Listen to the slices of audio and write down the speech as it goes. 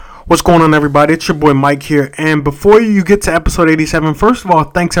What's going on, everybody? It's your boy Mike here. And before you get to episode 87, first of all,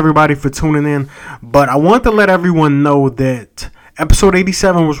 thanks everybody for tuning in. But I want to let everyone know that episode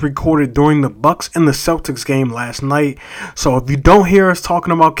 87 was recorded during the Bucks and the Celtics game last night. So if you don't hear us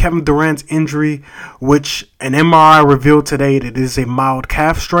talking about Kevin Durant's injury, which an MRI revealed today that it is a mild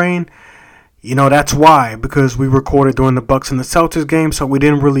calf strain, you know, that's why, because we recorded during the Bucks and the Celtics game, so we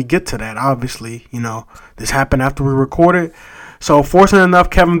didn't really get to that. Obviously, you know, this happened after we recorded. So, fortunate enough,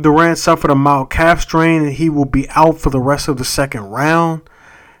 Kevin Durant suffered a mild calf strain, and he will be out for the rest of the second round.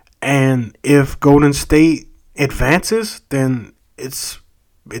 And if Golden State advances, then it's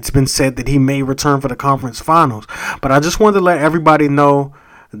been said that he may return for the conference finals. But I just wanted to let everybody know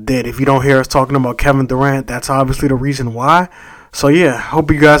that if you don't hear us talking about Kevin Durant, that's obviously the reason why. So, yeah, hope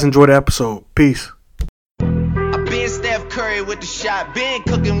you guys enjoyed the episode. Peace. I been Steph Curry with the shot, been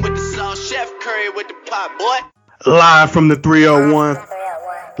cooking with the sauce, Chef Curry with the pot, boy. Live from the 301,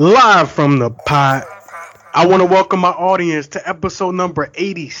 live from the pot. I want to welcome my audience to episode number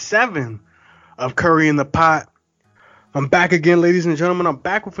 87 of Curry in the Pot. I'm back again, ladies and gentlemen. I'm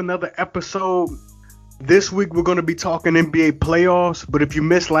back with another episode. This week we're going to be talking NBA playoffs, but if you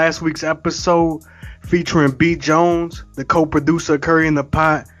missed last week's episode featuring B. Jones, the co-producer of Curry in the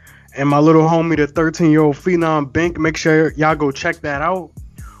Pot, and my little homie, the 13-year-old Phenom Bink, make sure y'all go check that out.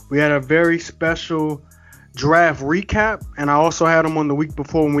 We had a very special draft recap, and I also had them on the week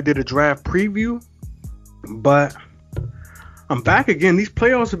before when we did a draft preview. But I'm back again. These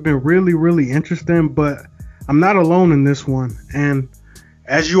playoffs have been really, really interesting, but I'm not alone in this one. And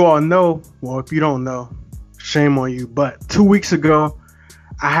as you all know, well, if you don't know, shame on you, but 2 weeks ago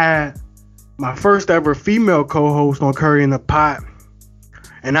I had my first ever female co-host on Curry in the Pot,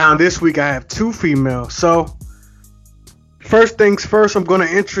 and now this week I have two females. So first things first, I'm going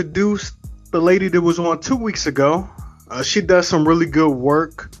to introduce the lady that was on 2 weeks ago. She does some really good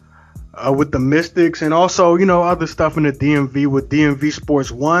work with the Mystics and also, you know, other stuff in the DMV with DMV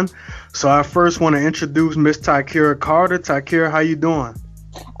Sports 1. So I first want to introduce Miss Tykira Carter. Tykira, how you doing?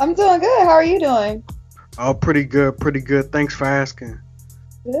 I'm doing good. How are you doing? Oh, pretty good, pretty good. Thanks for asking.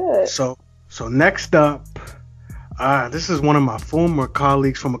 Good. So next up, this is one of my former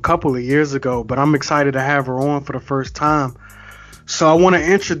colleagues from a couple of years ago, but I'm excited to have her on for the first time. So I want to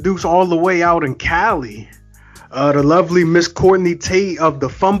introduce all the way out in Cali, the lovely Miss Courtney Tate of the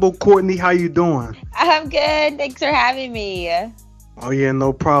Fumble. Courtney, how you doing? I'm good. Thanks for having me. Oh yeah,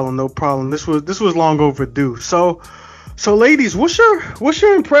 no problem, no problem. This was long overdue. So ladies, what's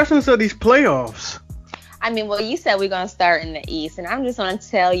your impressions of these playoffs? I mean, well, you said we're going to start in the East, and I'm just going to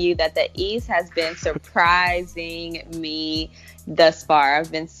tell you that the East has been surprising me thus far.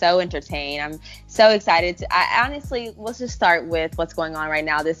 I've been so entertained. I'm so excited. I honestly, let's just start with what's going on right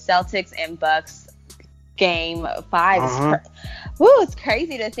now. The Celtics and Bucks game 5. It's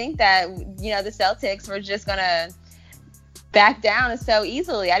crazy to think that, you know, the Celtics were just going to back down so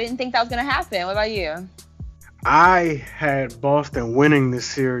easily. I didn't think that was going to happen. What about you? I had Boston winning this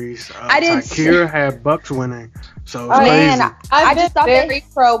series. I didn't. Tykira had Bucks winning. So it's crazy. Man, I just thought very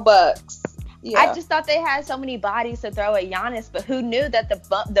pro Bucks. Yeah. I just thought they had so many bodies to throw at Giannis, but who knew that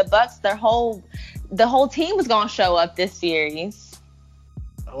the Bucks, the whole team was gonna show up this series.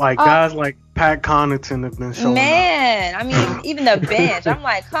 Like guys like Pat Connaughton have been showing up. Man, I mean, even the bench. I'm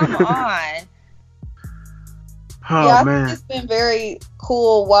like, come on. Oh yeah, man, it's been very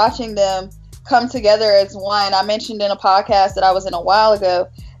cool watching them come together as one. I mentioned in a podcast that I was in a while ago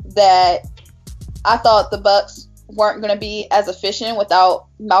that I thought the Bucks weren't going to be as efficient without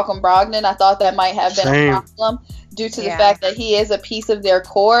Malcolm Brogdon. I thought that might have been a problem due to the fact that he is a piece of their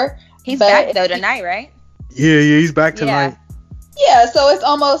core. He's back though tonight, right? Yeah, he's back tonight. Yeah, so it's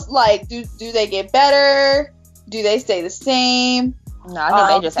almost like do they get better? Do they stay the same? No, I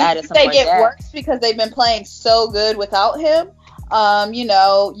think they just added some. They get worse because they've been playing so good without him. You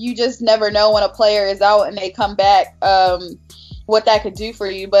know, you just never know when a player is out and they come back, what that could do for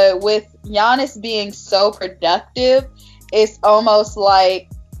you. But with Giannis being so productive, it's almost like...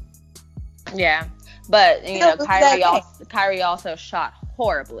 Yeah, but, you know, Kyrie also shot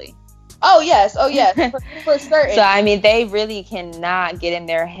horribly. Oh, yes, for certain. So, I mean, they really cannot get in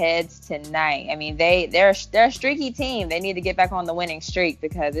their heads tonight. I mean, they're a streaky team. They need to get back on the winning streak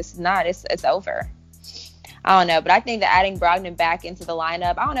because it's over. I don't know, but I think that adding Brogdon back into the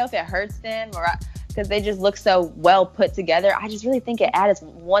lineup, I don't know if it hurts them or because they just look so well put together. I just really think it adds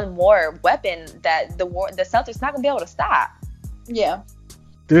one more weapon that the Celtics not gonna be able to stop. Yeah.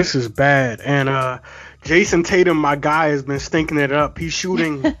 This is bad, and Jason Tatum, my guy, has been stinking it up. He's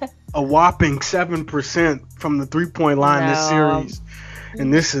shooting a whopping 7% from the 3-point line this series.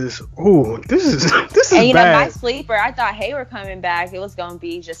 And this is And you know, bad. my sleeper, I thought Hayward coming back, it was going to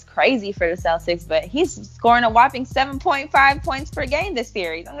be just crazy for the Celtics, but he's scoring a whopping 7.5 points per game this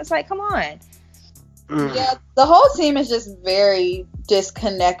series. I'm just like, come on. Yeah, the whole team is just very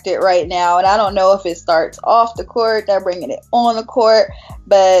disconnected right now, and I don't know if it starts off the court, they're bringing it on the court,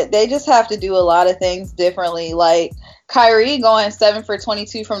 but they just have to do a lot of things differently. Like Kyrie going 7 for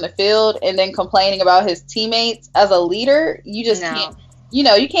 22 from the field and then complaining about his teammates as a leader, you just can't. You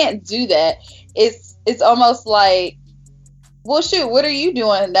know, you can't do that. It's almost like, well, shoot, what are you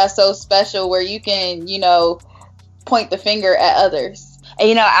doing that's so special where you can, you know, point the finger at others? And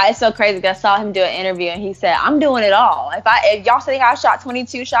you know, it's so crazy because I saw him do an interview and he said, I'm doing it all. If y'all say I shot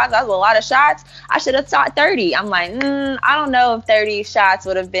 22 shots, that was a lot of shots, I should have shot 30. I'm like, I don't know if 30 shots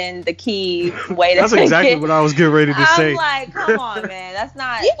would have been the key way to That's exactly what I was getting ready to say. I'm like, come on, man. That's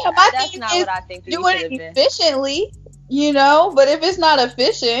not, that's not what I think that doing should have it been. efficiently, you know, but if it's not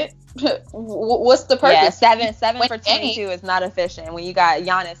efficient, what's the purpose? Yeah, 7 for 22 is not efficient when you got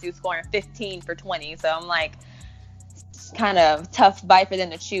Giannis who's scoring 15 for 20. So I'm like, it's kind of tough bite for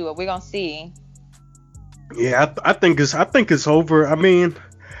them to chew, but we're gonna see. Yeah, I think it's over. I mean,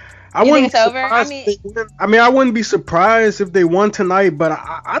 I You wouldn't think it's be over? surprised I wouldn't be surprised if they won tonight, but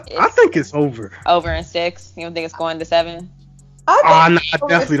I think it's over. Over in 6. You don't think it's going to 7? No, I over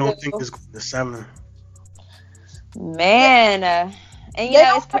definitely don't too. think it's going to 7. Man, and you They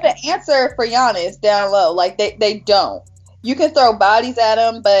know, don't have an answer for Giannis down low. Like they don't. You can throw bodies at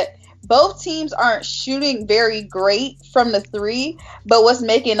him, but both teams aren't shooting very great from the 3. But what's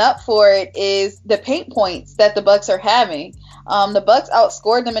making up for it is the paint points that the Bucks are having. The Bucks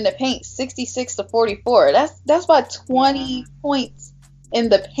outscored them in the paint 66-44. That's about 20 points in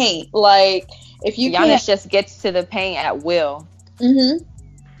the paint. Like if you Giannis just gets to the paint at will. Mm-hmm.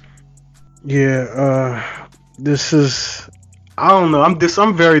 Yeah, this is, I don't know.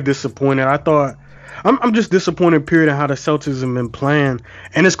 I'm very disappointed. I'm just disappointed, period, in how the Celtics have been playing.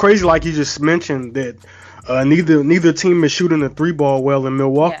 And it's crazy, like you just mentioned, that neither team is shooting the 3-ball well, and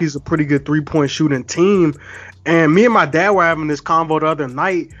Milwaukee's a pretty good 3-point shooting team. And me and my dad were having this convo the other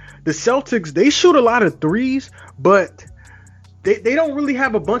night. The Celtics, they shoot a lot of threes, but they don't really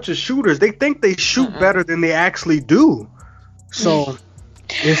have a bunch of shooters. They think they shoot better than they actually do. So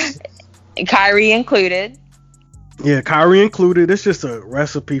it's Kyrie included. Yeah, Kyrie included. It's just a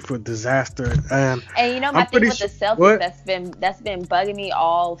recipe for disaster. And you know, my thing with the Celtics what? that's been bugging me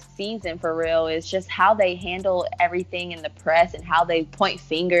all season for real is just how they handle everything in the press and how they point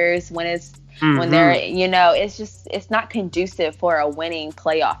fingers when they're, you know, it's not conducive for a winning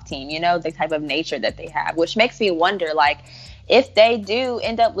playoff team, you know, the type of nature that they have, which makes me wonder, like, if they do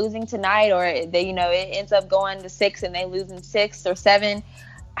end up losing tonight, or they, you know, it ends up going to 6 and they lose in 6 or 7,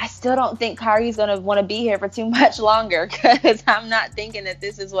 I still don't think Kyrie's going to want to be here for too much longer, because I'm not thinking that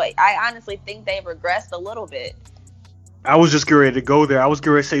this is what, I honestly think they've regressed a little bit. I was just getting ready to go there. I was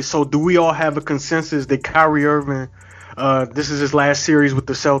getting ready to say, so do we all have a consensus that Kyrie Irving, this is his last series with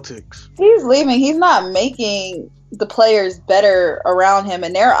the Celtics? He's leaving. He's not making the players better around him,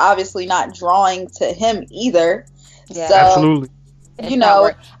 and they're obviously not drawing to him either. Yeah. So, Absolutely. you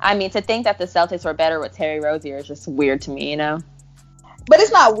know, I mean, to think that the Celtics were better with Terry Rozier is just weird to me, you know? but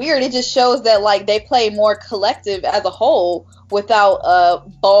it's not weird. It just shows that, like, they play more collective as a whole without a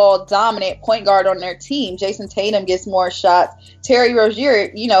ball dominant point guard on their team. Jason Tatum gets more shots. Terry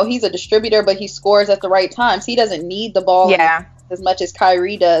Rozier, you know, he's a distributor, but he scores at the right times. He doesn't need the ball as much as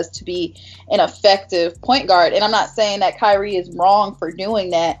Kyrie does to be an effective point guard. And I'm not saying that Kyrie is wrong for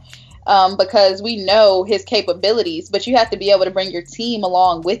doing that, because we know his capabilities, but you have to be able to bring your team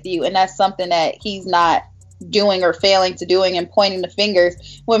along with you. And that's something that he's not doing or failing to doing, and pointing the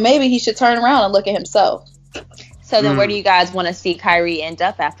fingers when maybe he should turn around and look at himself. So then where do you guys want to see Kyrie end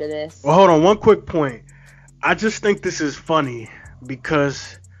up after this? Well, hold on. One quick point. I just think this is funny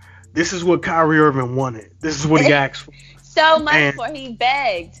because this is what Kyrie Irving wanted. This is what he asked for. So much for he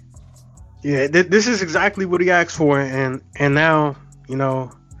begged. Yeah, this is exactly what he asked for, and now, you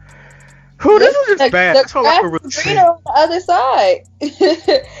know, this is just bad. That's all I can really say. On the other side.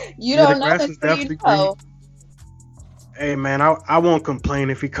 You don't know grass is until you definitely know. green. Hey, man, I won't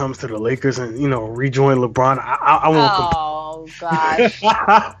complain if he comes to the Lakers and, you know, rejoin LeBron. I won't complain. Oh, gosh.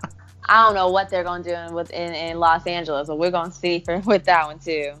 I don't know what they're going to do in Los Angeles, but we're going to see with that one,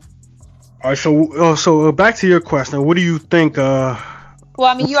 too. All right, so back to your question. What do you think? Well,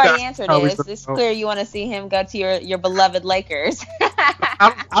 I mean, you already answered it. It's clear you want to see him go to your beloved Lakers.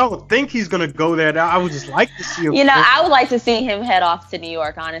 I don't think he's going to go there. I would just like to see him. You know, I would like to see him head off to New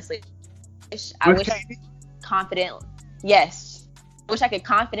York, honestly. I wish confident. Yes. I wish I could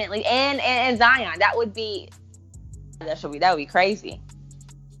confidently. And Zion. That would be crazy.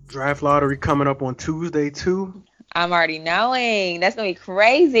 Draft lottery coming up on Tuesday too. I'm already knowing. That's gonna be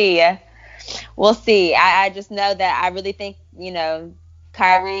crazy. We'll see. I just know that I really think,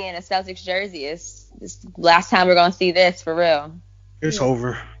 Kyrie in a Celtics jersey is last time we're gonna see this for real. It's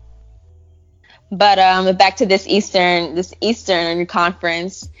over. But back to this Eastern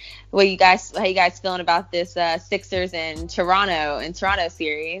Conference. How you guys feeling about this Sixers and Toronto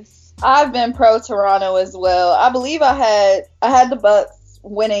series? I've been pro Toronto as well. I believe I had the Bucks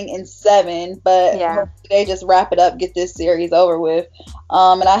winning in 7, but they just wrap it up, get this series over with.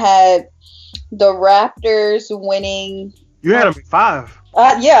 And I had the Raptors winning. You had them in 5.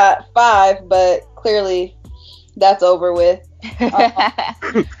 5, but clearly that's over with.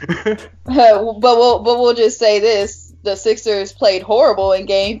 But we'll just say this: the Sixers played horrible in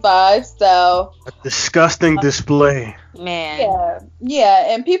Game 5. So a disgusting display. Man.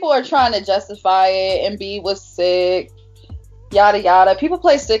 Yeah, and people are trying to justify it. Embiid was sick, yada yada. People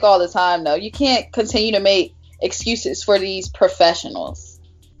play sick all the time, though. You can't continue to make excuses for these professionals.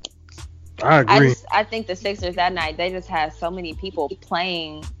 I agree. I think the Sixers that night, they just had so many people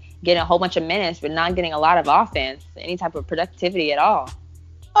playing, getting a whole bunch of minutes, but not getting a lot of offense, any type of productivity at all.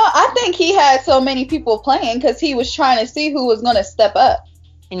 I think he had so many people playing because he was trying to see who was going to step up.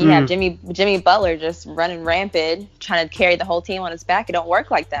 And you have Jimmy Butler just running rampant, trying to carry the whole team on his back. It don't work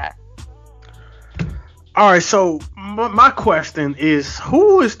like that. All right, so my question is,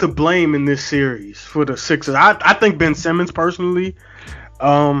 who is to blame in this series for the Sixers? I think Ben Simmons personally.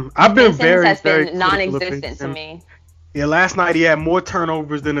 I've been Ben Simmons has been non-existent to me. Yeah, last night he had more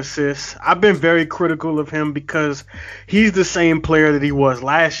turnovers than assists. I've been very critical of him because he's the same player that he was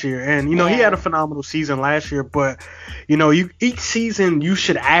last year. And, he had a phenomenal season last year. But, each season you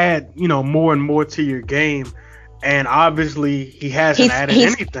should add, more and more to your game. And obviously he hasn't added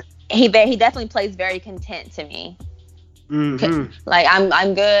anything. He definitely plays very content to me. Mm-hmm. Like,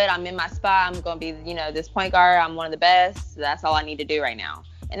 I'm good. I'm in my spot. I'm going to be, this point guard. I'm one of the best. That's all I need to do right now.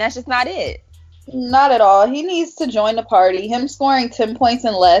 And that's just not it. Not at all. He needs to join the party. Him scoring 10 points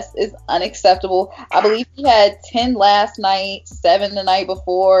and less is unacceptable. I believe he had 10 last night, 7 the night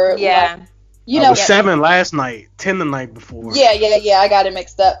before. Yeah. Like, 7 last night, 10 the night before. Yeah. I got it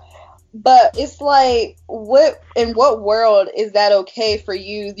mixed up. But it's like, in what world is that okay for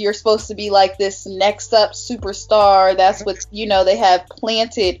you? You're supposed to be like this next up superstar. That's what, they have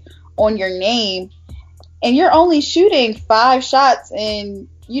planted on your name. And you're only shooting 5 shots and,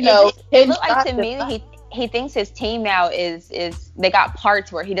 it looked like to me he thinks his team now is they got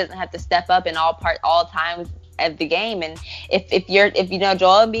parts where he doesn't have to step up in all times of the game. And if Joel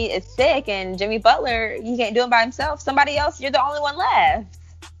Embiid is sick and Jimmy Butler, he can't do it by himself, somebody else, you're the only one left.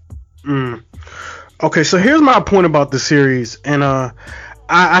 Okay, so here's my point about the series, and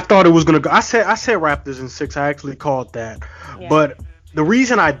I thought it was gonna go. I said Raptors in 6. I actually called that, but the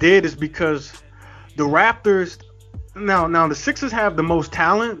reason I did is because the Raptors. Now the Sixers have the most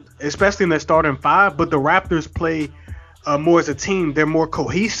talent, especially in their starting 5, but the Raptors play more as a team. They're more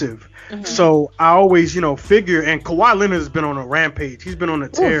cohesive. Mm-hmm. So I always, figure, and Kawhi Leonard has been on a rampage. He's been on a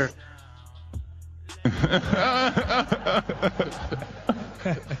tear.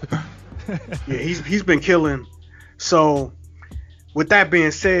 Yeah, he's been killing. So with that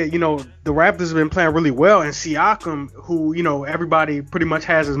being said, the Raptors have been playing really well, and Siakam, who everybody pretty much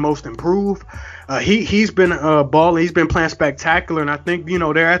has as most improved, he's been balling. He's been playing spectacular, and I think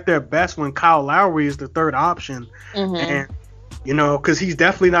they're at their best when Kyle Lowry is the third option, and because he's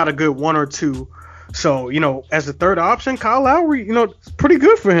definitely not a good 1 or 2. So, as the third option, Kyle Lowry, it's pretty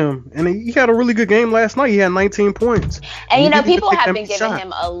good for him. And he had a really good game last night. He had 19 points. And, people have been giving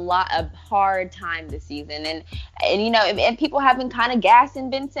him a hard time this season. And people have been kind of gassing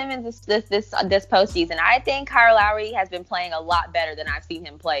Ben Simmons this postseason. I think Kyle Lowry has been playing a lot better than I've seen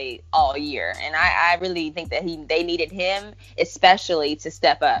him play all year. And I really think that they needed him, especially, to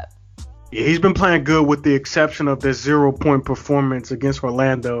step up. Yeah, he's been playing good with the exception of this 0-point performance against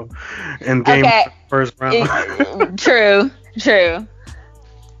Orlando in game first round. True.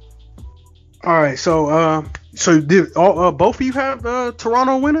 All right, so did both of you have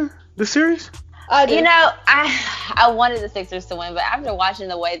Toronto winning the series? I did. I wanted the Sixers to win, but after watching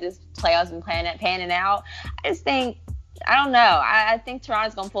the way this playoffs been panning out, I just think, I don't know. I think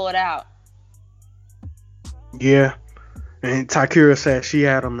Toronto's gonna pull it out. Yeah. And Takira said she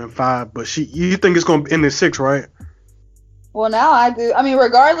had them in 5, but you think it's going to end in 6, right? Well, now I do. I mean,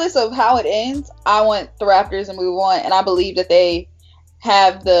 regardless of how it ends, I want the Raptors to move on, and I believe that they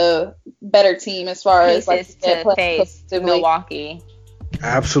have the better team as far as to face Milwaukee.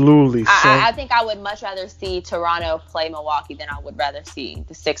 Absolutely. I think I would much rather see Toronto play Milwaukee than I would rather see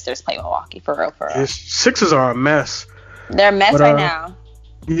the Sixers play Milwaukee, for real. Sixers are a mess. They're a mess right now.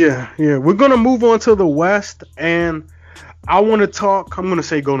 Yeah, yeah. We're gonna move on to the West, and I want to talk. I'm gonna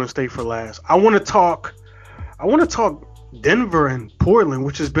say Golden State for last. I want to talk. Denver and Portland,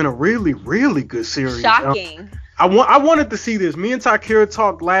 which has been a really, really good series. Shocking. I wanted to see this. Me and Takira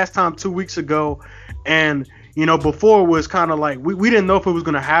talked last time 2 weeks ago, and before it was kind of like we didn't know if it was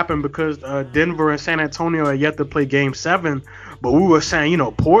going to happen because Denver and San Antonio had yet to play Game 7, but we were saying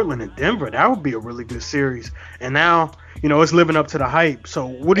Portland and Denver, that would be a really good series, and now it's living up to the hype. So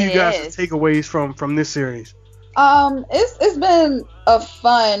what are you guys' takeaways from this series? It's been a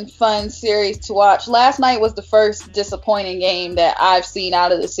fun series to watch. Last night was the first disappointing game that I've seen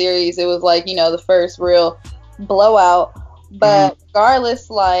out of the series. It was like the first real blowout, but regardless,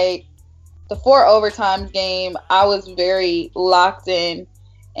 like the 4 overtimes game, I was very locked in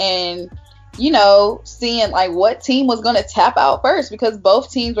and seeing like what team was going to tap out first, because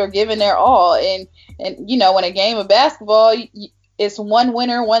both teams were giving their all, and in a game of basketball, it's one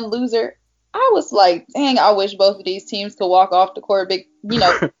winner, one loser. I was like, dang, I wish both of these teams could walk off the court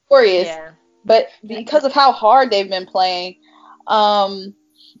victorious. Yeah. But because of how hard they've been playing,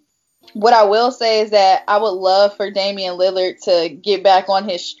 what I will say is that I would love for Damian Lillard to get back on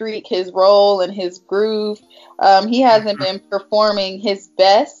his streak, his role, and his groove. He hasn't been performing his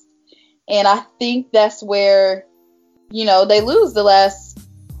best, and I think that's where, they lose the last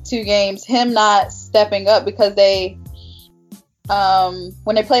 2 games, him not stepping up, because they,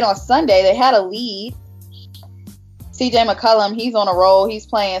 when they played on Sunday, they had a lead. CJ McCollum, he's on a roll. He's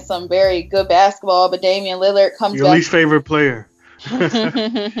playing some very good basketball, but Damian Lillard comes Your back. least favorite player. He's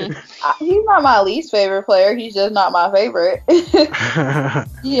not my least favorite player. He's just not my favorite.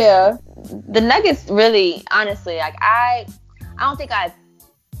 Yeah. The Nuggets really, honestly, like I don't think I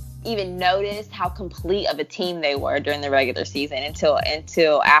even noticed how complete of a team they were during the regular season until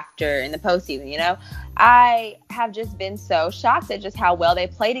after in the postseason. I have just been so shocked at just how well they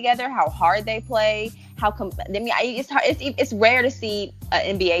play together, how hard they play, it's rare to see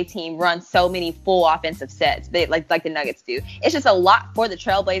an NBA team run so many full offensive sets like the Nuggets do. It's just a lot for the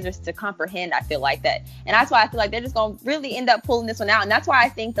Trailblazers to comprehend, I feel like that. And that's why I feel like they're just going to really end up pulling this one out. And that's why I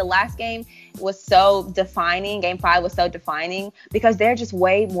think the last game was so defining. Game 5 was so defining because they're just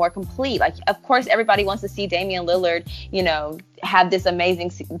way more complete. Like, of course, everybody wants to see Damian Lillard, have this amazing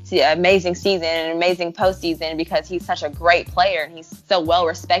season and amazing postseason because he's such a great player and he's so well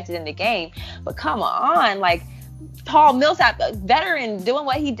respected in the game. But come on, like Paul Millsap, a veteran, doing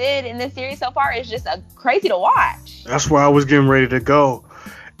what he did in this series so far is just crazy to watch. That's where I was getting ready to go,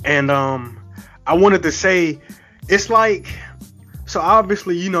 and I wanted to say it's like, so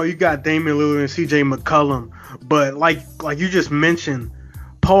obviously you got Damian Lillard and CJ McCollum, but like you just mentioned,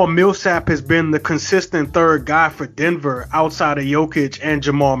 Paul Millsap has been the consistent third guy for Denver outside of Jokic and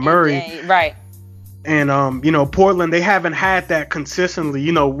Jamal Murray. Yeah, right. And, Portland, they haven't had that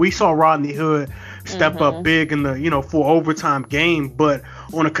consistently. We saw Rodney Hood step up big in the, 4 overtime game. But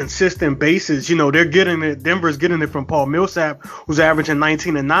on a consistent basis, they're getting it. Denver's getting it from Paul Millsap, who's averaging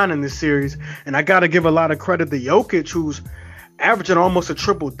 19 and 9 in this series. And I got to give a lot of credit to Jokic, who's averaging almost a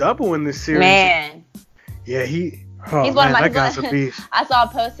triple-double in this series. Man. Yeah, he's one of my, that guy's a beast. I saw a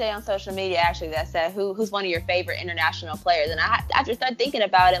post today on social media actually that said who's one of your favorite international players, and I just started thinking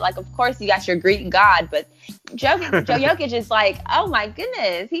about it. Like, of course you got your Greek god, but Jokic is like, oh my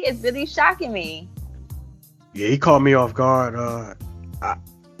goodness, he is really shocking me. Yeah, he caught me off guard.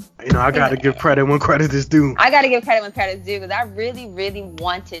 I got to give credit when credit is due. I got to give credit when credit is due because I really, really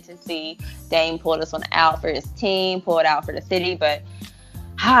wanted to see Dame pull this one out for his team, pull it out for the city, but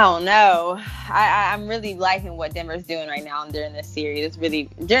I don't know. I'm really liking what Denver's doing right now during this series. It's really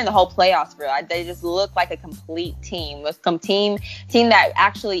during the whole playoffs, bro. They just look like a complete team. With some team that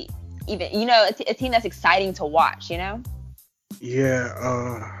actually even a team that's exciting to watch. Yeah.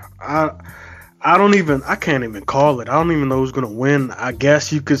 I can't even call it. I don't even know who's gonna win. I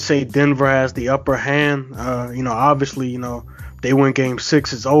guess you could say Denver has the upper hand. Obviously, they win Game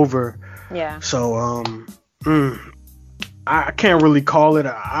 6, it's over. Yeah. So I can't really call it.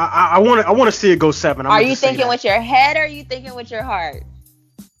 I want to see it go 7. Are you thinking with your head or are you thinking with your heart?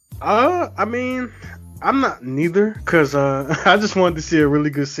 I mean, I'm not neither because I just wanted to see a really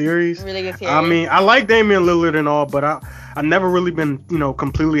good series. Really good series. I mean, I like Damian Lillard and all, but I never really been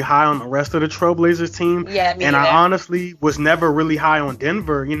completely high on the rest of the Trailblazers team. Yeah, me and either. I honestly was never really high on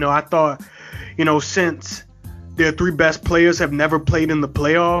Denver. I thought, since their 3 best players have never played in the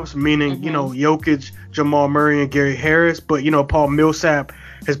playoffs, meaning, Jokic, Jamal Murray, and Gary Harris. But, Paul Millsap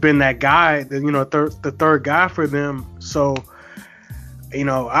has been that guy, the third guy for them. So,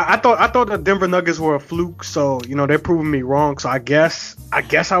 I thought the Denver Nuggets were a fluke. So, they're proving me wrong. So I guess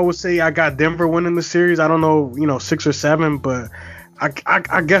I would say I got Denver winning the series. I don't know, 6 or 7, but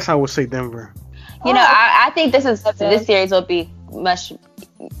I guess I would say Denver. You know, I think this series will be much.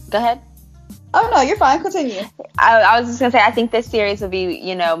 Go ahead. Oh no, you're fine. Continue. I was just gonna say I think this series will be,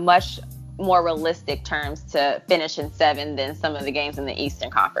 you know, much more realistic terms to finish in 7 than some of the games in the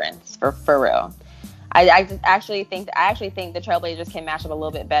Eastern Conference for real. I actually think the Trailblazers can match up a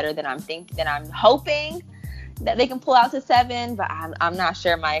little bit better than I'm hoping that they can pull out to 7, but I'm not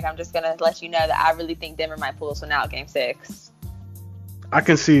sure, Mike. I'm just gonna let you know that I really think Denver might pull this one out Game 6. I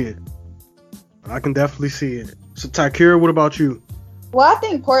can see it. I can definitely see it. So Takira, what about you? Well, I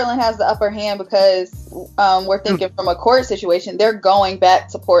think Portland has the upper hand because we're thinking from a court situation. They're going back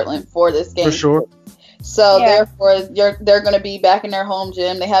to Portland for this game. For sure. So therefore, they're going to be back in their home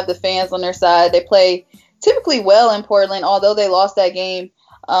gym. They have the fans on their side. They play typically well in Portland, although they lost that game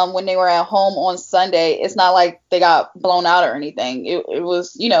when they were at home on Sunday. It's not like they got blown out or anything. It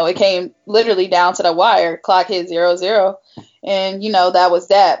was, you know, it came literally down to the wire. Clock hit 0-0, and, you know, that was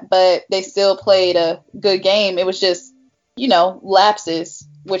that. But they still played a good game. It was just, you know, lapses,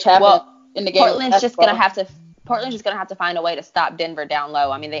 which happened in the game. Portland's just gonna have to find a way to stop Denver down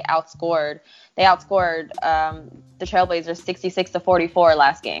low. I mean, they outscored the Trailblazers 66-44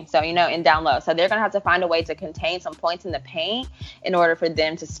 last game. So, you know, in down low. So they're gonna have to find a way to contain some points in the paint in order for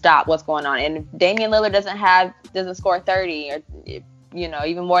them to stop what's going on. And if Damian Lillard doesn't score 30 or, you know,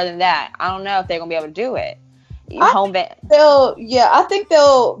 even more than that, I don't know if they're gonna be able to do it. I think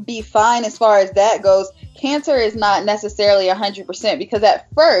they'll be fine as far as that goes. Cantor is not necessarily 100% because at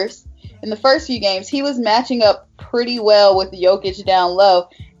first, in the first few games, he was matching up pretty well with Jokic down low.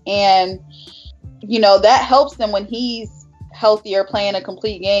 And, you know, that helps them when he's healthier, playing a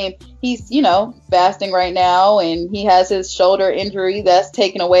complete game. He's, you know, fasting right now, and he has his shoulder injury that's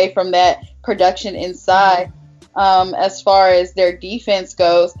taken away from that production inside as far as their defense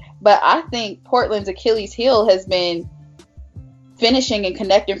goes. But I think Portland's Achilles heel has been finishing and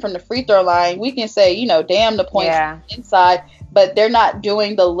connecting from the free throw line. We can say, you know, damn the points inside, but they're not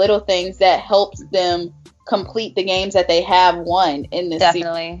doing the little things that helps them complete the games that they have won in this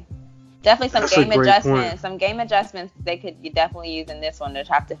season. Definitely some game adjustments they could definitely use in this one to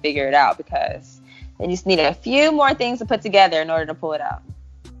have to figure it out, because they just need a few more things to put together in order to pull it out.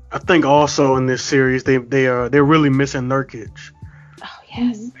 I think also in this series they're really missing Nurkic. Oh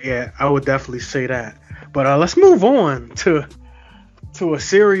yes. Yeah, I would definitely say that. But let's move on to a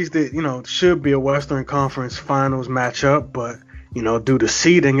series that, you know, should be a Western Conference Finals matchup, but, you know, due to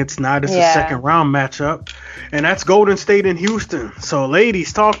seeding, it's not. It's a second round matchup, and that's Golden State and Houston. So,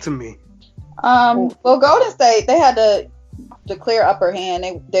 ladies, talk to me. Well, Golden State, they had the clear upper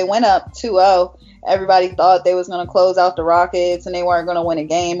hand. They went up 2-0. Everybody thought they was going to close out the Rockets and they weren't going to win a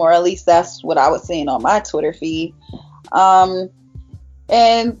game, or at least that's what I was seeing on my Twitter feed. And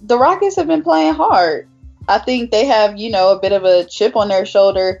the Rockets have been playing hard. I think they have, you know, a bit of a chip on their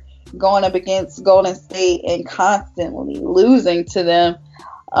shoulder going up against Golden State and constantly losing to them.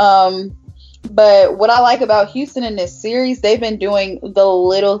 But what I like about Houston in this series, they've been doing the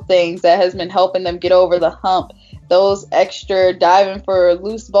little things that has been helping them get over the hump. Those extra diving for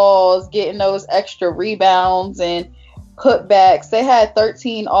loose balls, getting those extra rebounds and putbacks. They had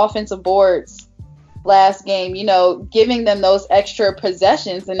 13 offensive boards last game, you know, giving them those extra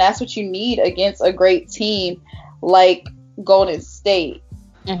possessions, and that's what you need against a great team like Golden State.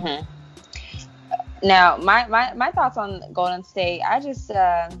 Mm-hmm. Now, my thoughts on Golden State, I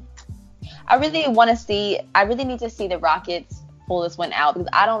really need to see the Rockets pull this one out, because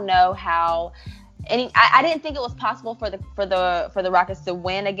I don't know how. I didn't think it was possible for the Rockets to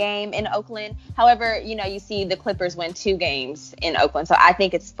win a game in Oakland. However, you know, you see the Clippers win 2 games in Oakland, so I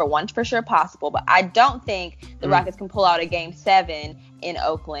think it's for sure possible. But I don't think the Rockets can pull out a game 7 in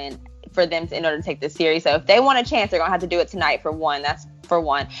Oakland in order to take this series. So if they want a chance, they're gonna have to do it tonight for one. That's for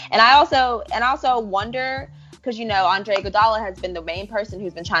one. And I also wonder, because, you know, Andre Iguodala has been the main person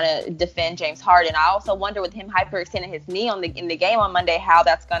who's been trying to defend James Harden. I also wonder, with him hyperextending his knee in the game on Monday, how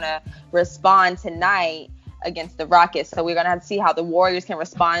that's going to respond tonight against the Rockets. So we're going to have to see how the Warriors can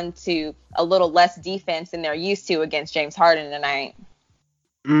respond to a little less defense than they're used to against James Harden tonight.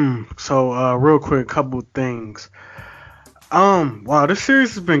 So real quick, couple things. Wow, this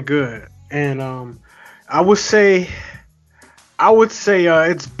series has been good. And I would say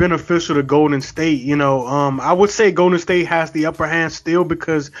it's beneficial to Golden State. You know, I would say Golden State has the upper hand still,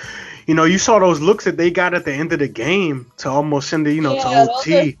 because, you know, you saw those looks that they got at the end of the game to almost send it, you know, to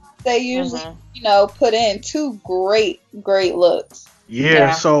OT. They usually, you know, put in 2 great looks.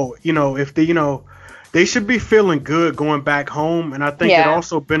 Yeah. So, you know, if they, you know, they should be feeling good going back home. And I think it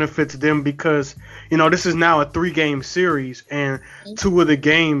also benefits them because, you know, this is now a 3-game series, and 2 of the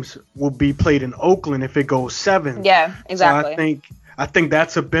games will be played in Oakland if it goes 7. Yeah, exactly. So I think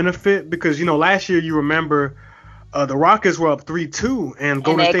that's a benefit because last year you remember the Rockets were up 3-2 and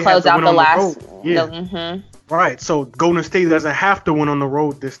Golden State had to win on the road. Yeah, right. So Golden State doesn't have to win on the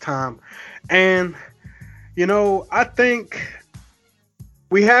road this time, and I think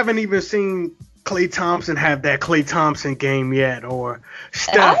we haven't even seen Klay Thompson have that Klay Thompson game yet, or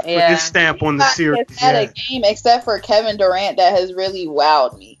Steph with his stamp on the series. Had a game except for Kevin Durant that has really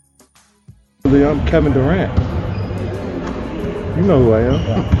wowed me. I'm Kevin Durant. You know who I am.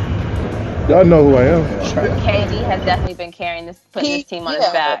 Y'all know who I am. KD has definitely been putting this team on his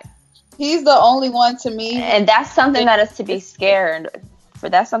back. He's the only one to me. And that's something that is to be scared for.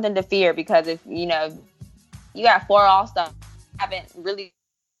 That's something to fear because if, you got 4 All-Stars haven't really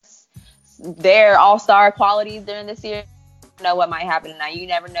their All-Star qualities during this year, you know what might happen tonight. You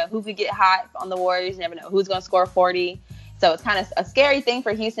never know who could get hot on the Warriors. You never know who's going to score 40. So it's kind of a scary thing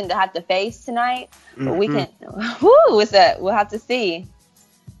for Houston to have to face tonight. But we can, we'll have to see.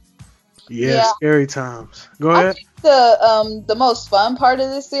 Yeah, scary times. Go ahead. I think the most fun part of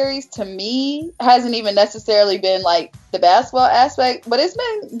this series to me hasn't even necessarily been like the basketball aspect, but it's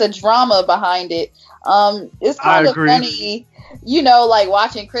been the drama behind it. It's kind of funny, like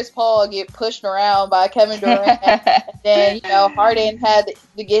watching Chris Paul get pushed around by Kevin Durant. Then Harden had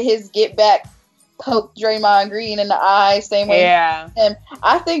to get his get back, poke Draymond Green in the eye, same way. Yeah. And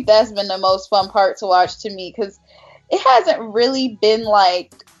I think that's been the most fun part to watch to me because it hasn't really been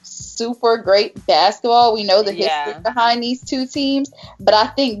like super great basketball. We know the history behind these two teams, but I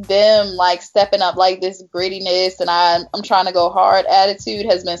think them like stepping up like this grittiness and I'm trying to go hard attitude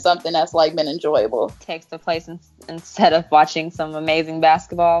has been something that's like been enjoyable. Takes the place instead of watching some amazing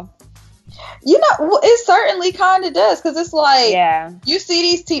basketball. It certainly kind of does because it's like you see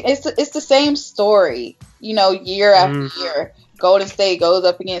these teams. It's the same story, year after year. Golden State goes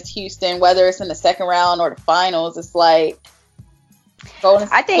up against Houston, whether it's in the second round or the finals. It's like Golden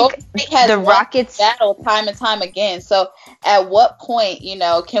State has the Rockets battle time and time again. So at what point,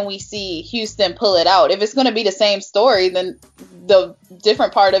 can we see Houston pull it out? If it's going to be the same story, then the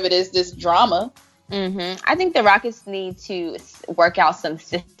different part of it is this drama. I think the Rockets need to work out some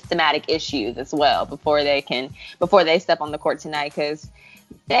systematic issues as well before they step on the court tonight. Because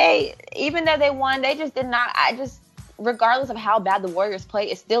even though they won, they just did not. Regardless of how bad the Warriors play,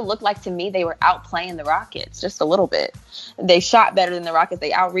 it still looked like to me they were outplaying the Rockets just a little bit. They shot better than the Rockets.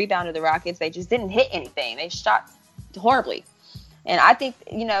 They out-rebounded the Rockets. They just didn't hit anything. They shot horribly. And I think,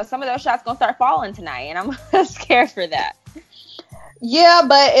 some of those shots going to start falling tonight, and I'm scared for that. Yeah,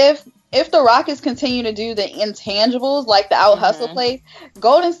 but if the Rockets continue to do the intangibles, like the out-hustle plays,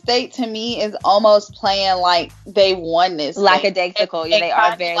 Golden State, to me, is almost playing like they won this. Lackadaisical. Yeah, they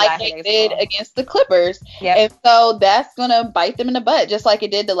are very like lackadaisical. They did against the Clippers. Yep. And so that's going to bite them in the butt, just like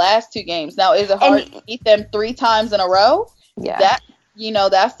it did the last 2 games. Now, is it hard to beat them 3 times in a row? Yeah.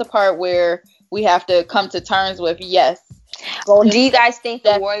 That's the part where we have to come to terms with, yes. Do you guys think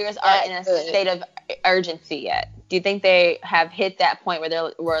the Warriors are in a state of urgency yet? Do you think they have hit that point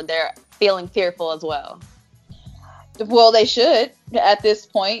where they're feeling fearful as well? Well, they should at this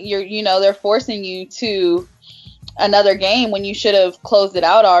point. They're forcing you to another game when you should have closed it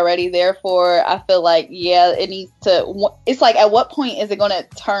out already. Therefore, I feel like it needs to. It's like, at what point is it going to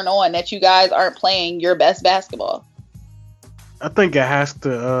turn on that you guys aren't playing your best basketball? I think it has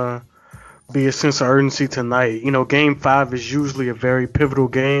to be a sense of urgency tonight. Game 5 is usually a very pivotal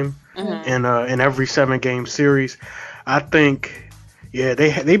game. In every 7-game series. I think,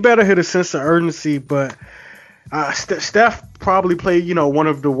 they better hit a sense of urgency, but Steph probably played, one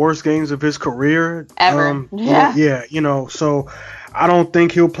of the worst games of his career. Ever. So I don't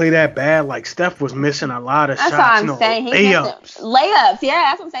think he'll play that bad. Like, Steph was missing a lot of shots. That's what I'm saying. Layups. Layups, yeah,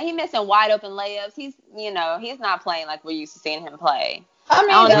 that's what I'm saying. He's missing wide open layups. He's not playing like we're used to seeing him play. I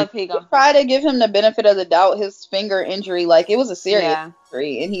don't know if he try to give him the benefit of the doubt. His finger injury, like, it was a serious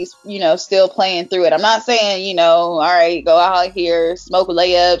injury, and he's, still playing through it. I'm not saying, all right, go out here, smoke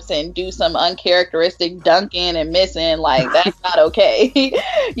layups, and do some uncharacteristic dunking and missing. Like, that's not okay,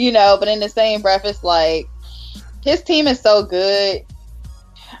 But in the same breath, it's like, his team is so good.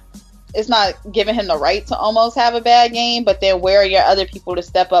 It's not giving him the right to almost have a bad game, but then where are your other people to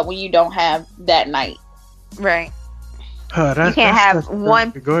step up when you don't have that night? Right. You can't have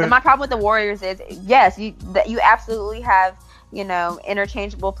one. My problem with the Warriors is, yes, you absolutely have,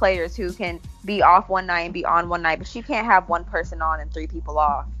 interchangeable players who can be off one night and be on one night, but you can't have one person on and 3 people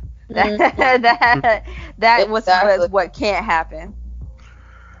off. That was what can't happen.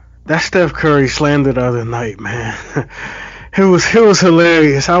 That Steph Curry slander the other night, man. It was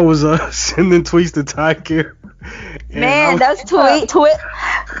hilarious. I was sending tweets to Tiger, Man, those NBA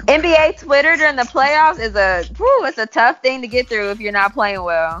Twitter during the playoffs is it's a tough thing to get through if you're not playing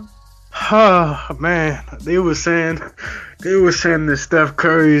well. Man, they were saying that Steph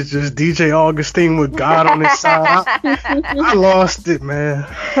Curry is just DJ Augustine with God on his side. I lost it, man.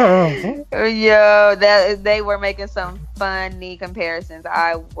 Yo, they were making some funny comparisons.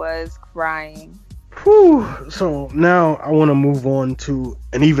 I was crying. Whew. So now I want to move on to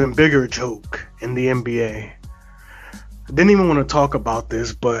an even bigger joke in the NBA. I didn't even want to talk about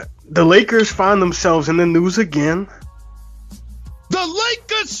this, but the Lakers find themselves in the news again. The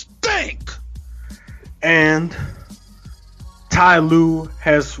Lakers stink! And Ty Lue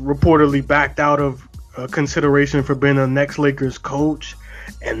has reportedly backed out of consideration for being the next Lakers coach.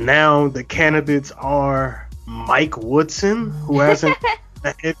 And now the candidates are Mike Woodson, who hasn't been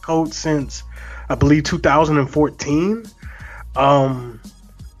a head coach since, I believe, 2014.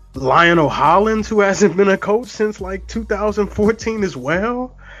 Lionel Hollins, who hasn't been a coach since like 2014 as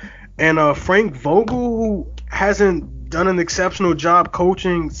well. And Frank Vogel, who hasn't done an exceptional job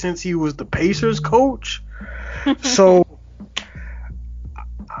coaching since he was the Pacers coach. So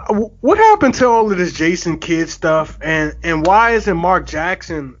what happened to all of this Jason Kidd stuff, and why isn't Mark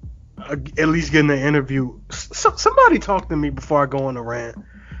Jackson at least getting an interview? Somebody talk to me before I go on a rant.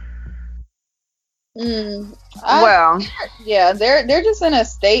 Yeah, they're just in a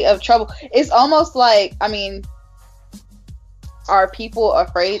state of trouble. It's almost like, I mean, are people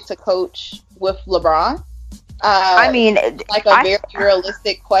afraid to coach with LeBron? Like a very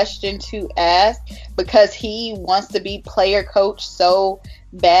realistic question to ask, because he wants to be player coach so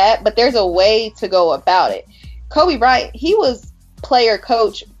bad, but there's a way to go about it. Kobe Bryant, he was player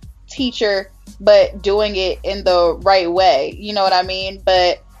coach, teacher, but doing it in the right way. You know what I mean?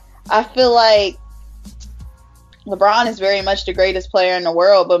 But I feel like LeBron is very much the greatest player in the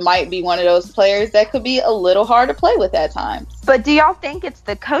world, but might be one of those players that could be a little hard to play with at times. But do y'all think it's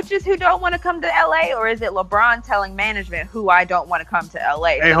the coaches who don't want to come to LA, or is it LeBron telling management who I don't want to come to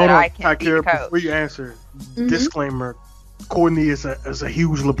LA? Hey, hold on, Takira, before you answer, disclaimer, Courtney is a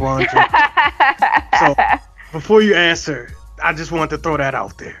huge LeBron fan. So before you answer, I just want to throw that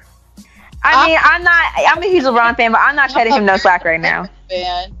out there. I mean, I'm a huge LeBron fan, but I'm not cutting him no slack right now.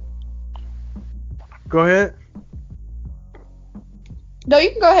 Go ahead. No,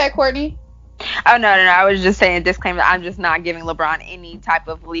 you can go ahead, Courtney. Oh, no. I was just saying, disclaimer, I'm just not giving LeBron any type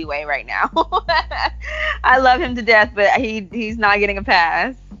of leeway right now. I love him to death, but he's not getting a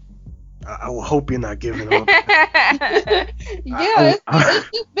pass. I will hope you're not giving him it's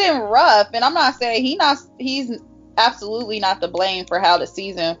just been rough, and I'm not saying he's absolutely not to blame for how the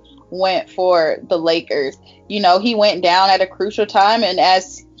season went for the Lakers. You know, he went down at a crucial time, and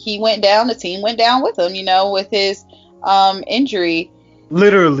as he went down, the team went down with him, you know, with his injury.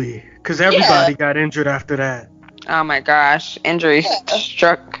 Literally, because everybody got injured after that. Oh my gosh, injury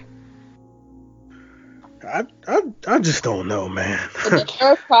struck. I just don't know, man. There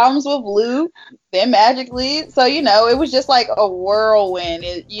were problems with Luke, then magically, so you know, it was just like a whirlwind.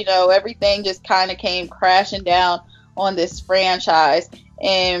 Everything just kind of came crashing down on this franchise,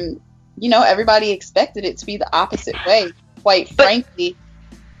 and you know, everybody expected it to be the opposite way, quite frankly.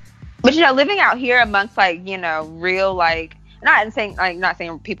 But you know, living out here amongst real not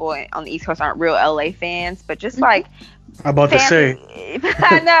saying people on the East Coast aren't real LA fans, but just I'm about to say.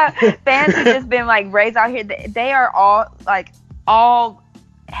 I know fans who just been raised out here. They are all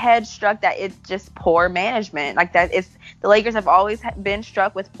head struck that it's just poor management. The Lakers have always been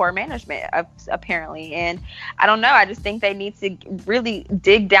struck with poor management, apparently. And I don't know. I just think they need to really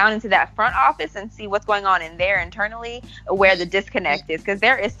dig down into that front office and see what's going on in there internally, where the disconnect is, because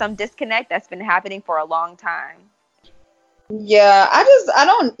there is some disconnect that's been happening for a long time. Yeah, I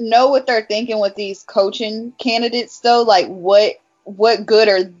don't know what they're thinking with these coaching candidates though. Like what good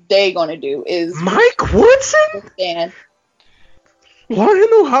are they gonna do? Is Mike Woodson?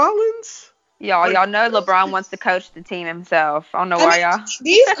 Lionel Hollins? Y'all know LeBron wants to coach the team himself. I don't know why y'all.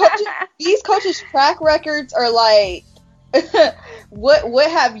 These coaches' track records are like,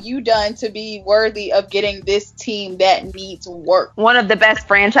 what have you done to be worthy of getting this team that needs work? One of the best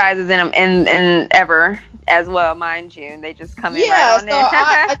franchises in ever as well, mind you. They just come in right on so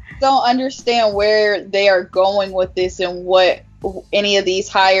I don't understand where they are going with this and what any of these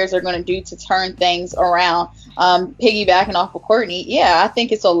hires are going to do to turn things around. Piggybacking off of Courtney, I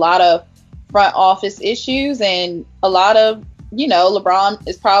think it's a lot of front office issues and a lot of, LeBron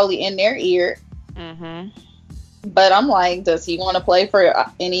is probably in their ear. Mm-hmm. But I'm like, does he want to play for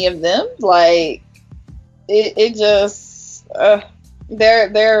any of them? Like, it just,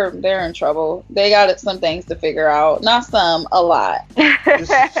 they're in trouble. They got some things to figure out. Not some, a lot.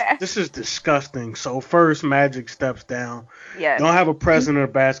 This is disgusting. So first, Magic steps down. Yes. Don't have a president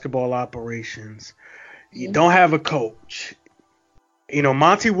of basketball operations. You don't have a coach. You know,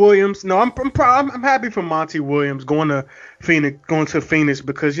 Monty Williams. No, I'm happy for Monty Williams going to Phoenix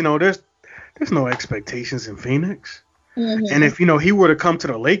because you know there's no expectations in Phoenix. Mm-hmm. And if you know he were to come to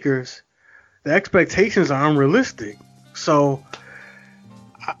the Lakers, the expectations are unrealistic. So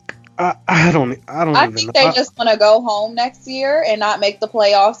I don't even think know. they just want to go home next year and not make the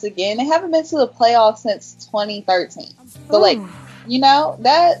playoffs again. They haven't been to the playoffs since 2013. So like, you know,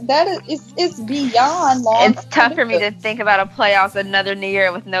 that is beyond long. It's tough for me to think about a playoffs another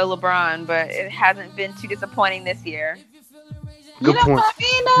year with no LeBron, but it hasn't been too disappointing this year. Good you know point. what I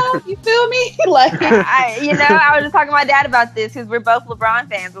mean, though? You feel me? Like, I was just talking to my dad about this because we're both LeBron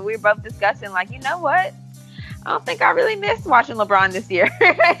fans, but we were both discussing, like, you know what? I don't think I really missed watching LeBron this year in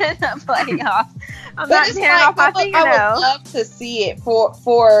the playoffs. I'm not tearing off my fingernails. I would love to see it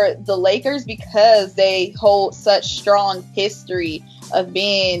for the Lakers because they hold such strong history of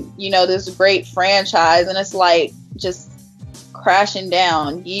being, you know, this great franchise, and it's like just crashing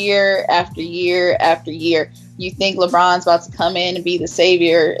down year after year after year. You think LeBron's about to come in and be the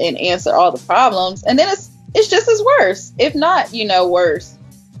savior and answer all the problems, and then it's just as worse, if not, you know, worse.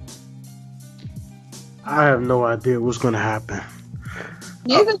 I have no idea what's going to happen.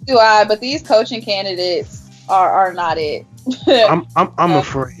 Neither do I, but these coaching candidates are not it. I'm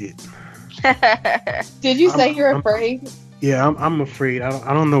afraid. Did you say you're afraid? Yeah, I'm afraid.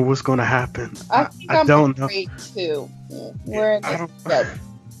 I don't know what's going to happen. I think I don't know. afraid too. We're in this together.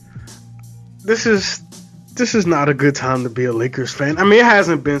 This is not a good time to be a Lakers fan. I mean, it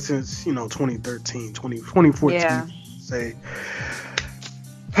hasn't been since, you know, 2014. Yeah. Say.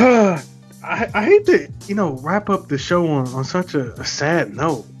 I hate to, you know, wrap up the show on such a sad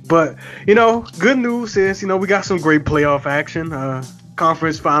note. But, you know, good news is, you know, we got some great playoff action.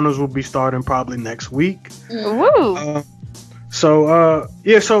 Conference finals will be starting probably next week. Woo! So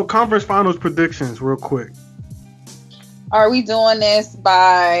conference finals predictions real quick. Are we doing this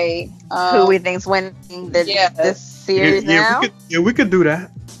by who we think's winning this series now? We could do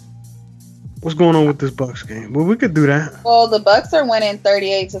that. What's going on with this Bucks game? Well, we could do that. Well, the Bucks are winning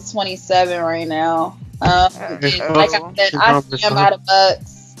 38-27 right now. Like I said, I stand by the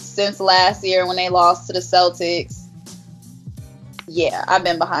Bucks since last year when they lost to the Celtics. Yeah, I've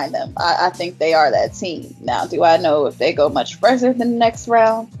been behind them. I think they are that team. Now, do I know if they go much further than the next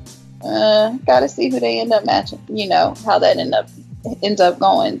round? Gotta see who they end up matching. You know how that ends up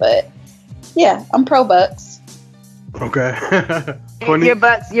going. But yeah, I'm pro Bucks. Okay. Your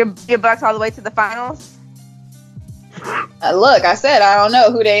Bucks all the way to the finals. Look, I said I don't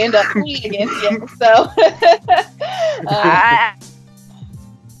know who they end up playing against yet. So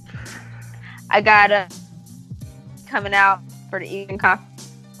I got coming out for the Eastern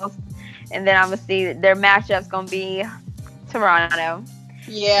Conference, and then I'm gonna see their matchup's gonna be Toronto.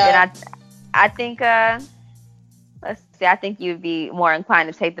 Yeah. Then I think let's see. I think you'd be more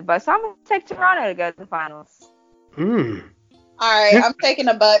inclined to take the Bucks, so I'm gonna take Toronto to go to the finals. All right, I'm taking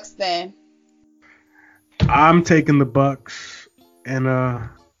the Bucks then. I'm taking the Bucks, and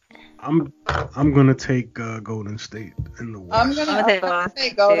I'm gonna take Golden State in the West. I'm gonna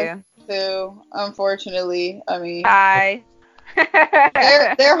take Golden State too. Unfortunately, I mean,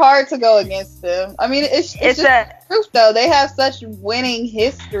 they're hard to go against them. I mean, it's just the truth though. They have such winning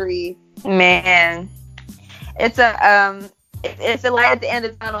history. Man, it's a light at the end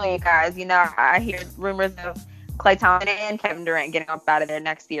of the tunnel, you guys. You know, I hear rumors of Klay Thompson and Kevin Durant getting up out of there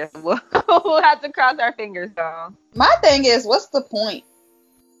next year. So we'll have to cross our fingers, though. My thing is, what's the point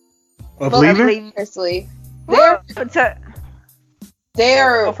of leaving? Seriously, they're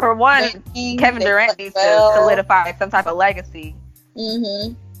for one, Kevin Durant needs to solidify some type of legacy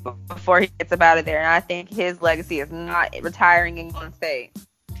before he gets up out of there, and I think his legacy is not retiring in Golden State.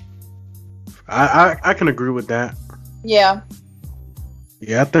 I can agree with that. Yeah.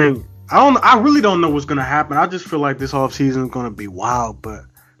 Yeah, I really don't know what's gonna happen. I just feel like this offseason is gonna be wild, but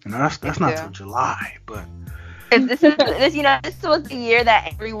you know that's not till July. But this was the year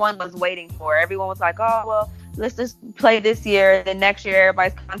that everyone was waiting for. Everyone was like, oh well, let's just play this year. Then next year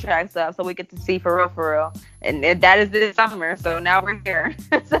everybody's contracts up, so we get to see for real. And that is this summer. So now we're here.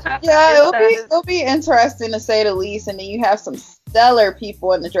 It'll be interesting to say the least. And then you have some stellar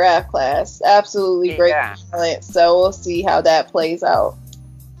people in the draft class. Absolutely great talent. So we'll see how that plays out.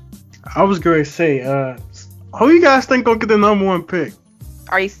 I was going to say, who you guys think gonna get the number one pick?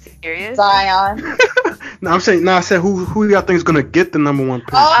 Are you serious? Zion. I said who y'all think is gonna get the number one pick?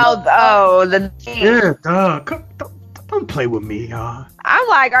 Oh, the team. Yeah, duh. Don't play with me, y'all. I'm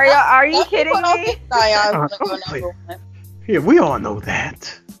like, are you kidding People don't me? think Zion's gonna go Don't play. number one. Yeah, we all know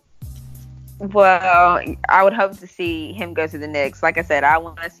that. Well, I would hope to see him go to the Knicks. Like I said, I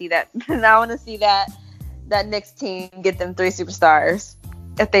want to see that. I want to see that Knicks team get them 3 superstars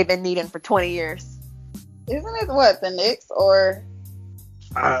if they've been needing for 20 years. Isn't it what, the Knicks or?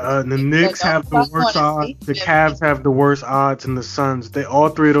 The Knicks have the worst odds. The Cavs have the worst odds, and the Suns. All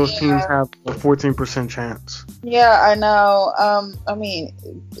three of those teams have a 14% chance. Yeah, I know. I mean,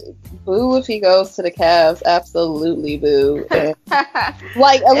 boo if he goes to the Cavs. Absolutely boo. And,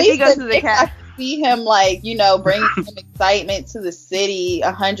 like, at least the Knicks, I can see him, like, you know, bringing some excitement to the city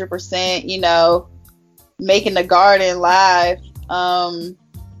 100%, you know, making the Garden live.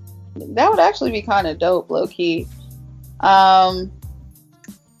 That would actually be kind of dope, low-key.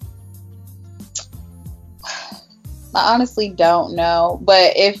 I honestly don't know,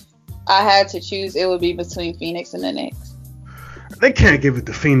 but if I had to choose, it would be between Phoenix and the Knicks. They can't give it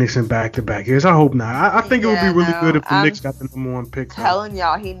to Phoenix in back-to-back years. I hope not. I think it would be really good if the Knicks got the number 1 pick. Telling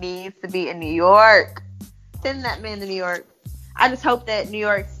y'all, he needs to be in New York. Send that man to New York. I just hope that New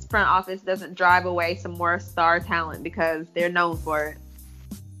York's front office doesn't drive away some more star talent because they're known for it.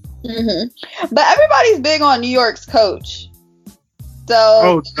 Mm-hmm. But everybody's big on New York's coach.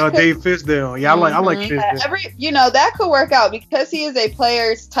 So, Dave Fizdale. Yeah, I like Fizdale. You know, that could work out because he is a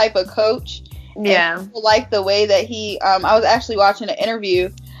player's type of coach. Yeah. People like the way that he. I was actually watching an interview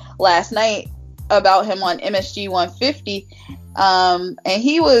last night about him on MSG 150, and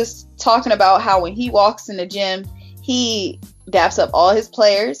he was talking about how when he walks in the gym, he daps up all his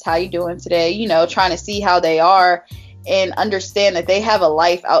players. How you doing today? You know, trying to see how they are. And understand that they have a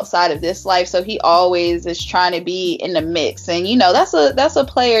life outside of this life, so he always is trying to be in the mix. And you know, that's a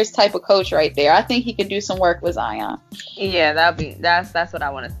player's type of coach right there. I think he could do some work with Zion. Yeah, that's what I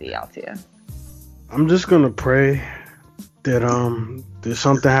want to see out too. I'm just gonna pray that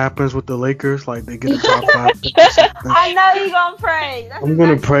something happens with the Lakers, like they get a top 5 pick or something. I know you're gonna pray. I'm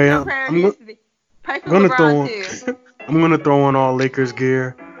gonna pray. Pray for LeBron too. I'm gonna throw on all Lakers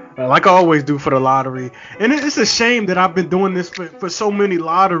gear. Like I always do for the lottery. And it's a shame that I've been doing this for so many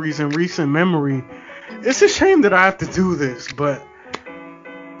lotteries in recent memory. It's a shame that I have to do this, but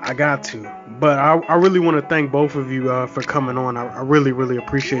I got to. But I really want to thank both of you for coming on. I really, really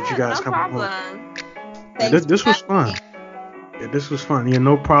appreciate you guys coming on. This was fun. Yeah, this was fun. Yeah,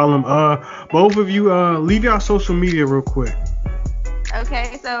 no problem. Both of you, leave y'all social media real quick.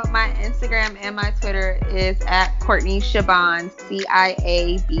 Okay, so my Instagram and my Twitter is at Courtney Ciaban,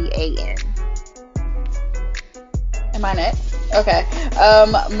 Ciaban. Am I next? Okay.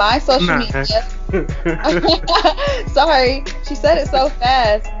 My social media. Sorry, she said it so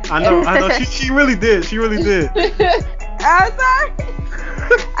fast. I know. She really did. She really did. I'm sorry.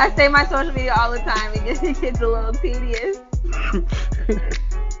 I say my social media all the time. It gets a little tedious.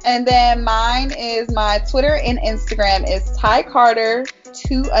 And then mine is my Twitter and Instagram is Ty Carter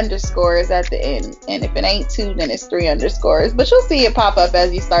 2 underscores at the end. And if it ain't 2, then it's 3 underscores. But you'll see it pop up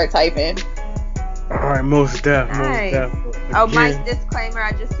as you start typing. All right, most definitely. Oh, my disclaimer,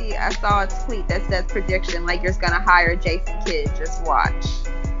 I saw a tweet that says prediction, Lakers gonna hire Jason Kidd. Just watch.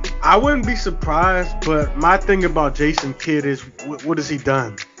 I wouldn't be surprised, but my thing about Jason Kidd is what has he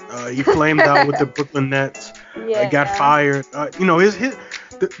done? He flamed out with the Brooklyn Nets. Yeah. Got fired. You know,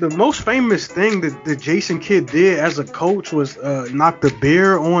 the most famous thing that Jason Kidd did as a coach was knock the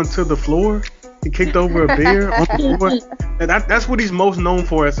beer onto the floor. He kicked over a beer on the floor. And that's what he's most known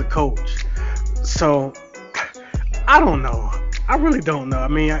for as a coach. So, I don't know. I really don't know. I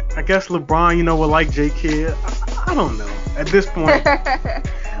mean, I guess LeBron, you know, would like J. Kidd. I don't know. At this point.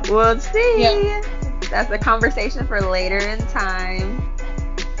 We'll see. Yeah. That's a conversation for later in time.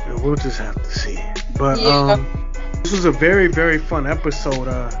 Yeah, we'll just have to see. But this was a very, very fun episode.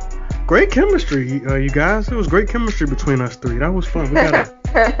 Great chemistry, you guys. It was great chemistry between us three. That was fun. We gotta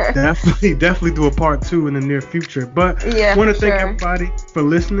definitely do a part 2 in the near future. But I want to thank everybody for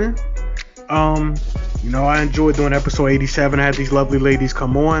listening. You know, I enjoyed doing episode 87. I had these lovely ladies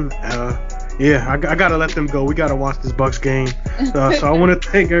come on. I gotta let them go. We gotta watch this Bucks game. So I want to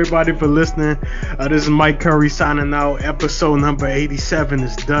thank everybody for listening. This is Mike Curry signing out. Episode number 87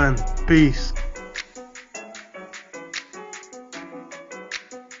 is done. Peace.